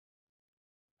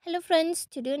Hello friends,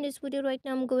 today in this video right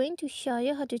now I'm going to show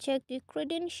you how to check the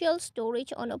credential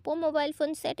storage on OPPO mobile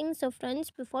phone settings. So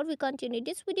friends, before we continue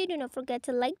this video, do not forget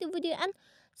to like the video and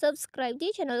subscribe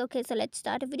the channel. Okay, so let's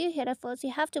start the video. Here at first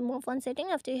you have to move on setting.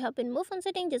 After you have been moved on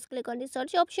setting, just click on the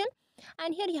search option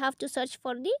and here you have to search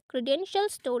for the credential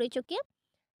storage. Okay,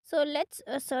 so let's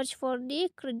search for the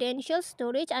credential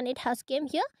storage and it has came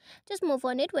here. Just move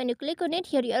on it. When you click on it,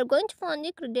 here you are going to find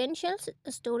the credentials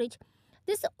storage.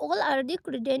 This all are the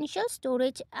credential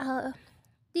storage.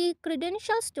 The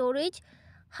credential storage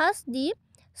has the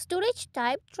storage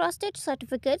type trusted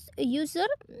certificates, user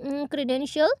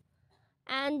credential,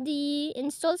 and the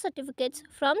install certificates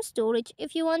from storage.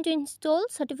 If you want to install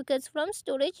certificates from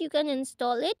storage, you can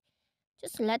install it.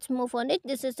 Just let's move on it.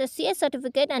 This is the CS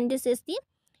certificate and this is the,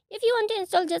 if you want to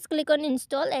install, just click on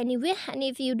install anyway, and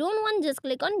if you don't want, just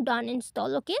click on done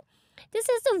install. Okay, this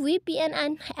is the VPN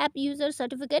and app user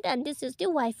certificate and this is the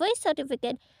Wi-Fi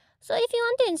certificate. So if you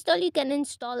want to install, you can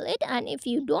install it, and if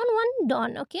you don't want,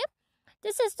 done. Okay,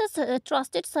 this is the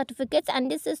trusted certificates and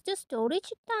this is the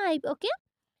storage type. Okay,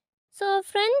 so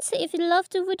friends, if you love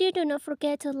the video, do not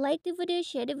forget to like the video,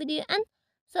 share the video and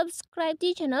subscribe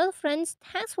the channel. Friends,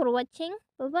 thanks for watching.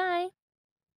 Bye bye.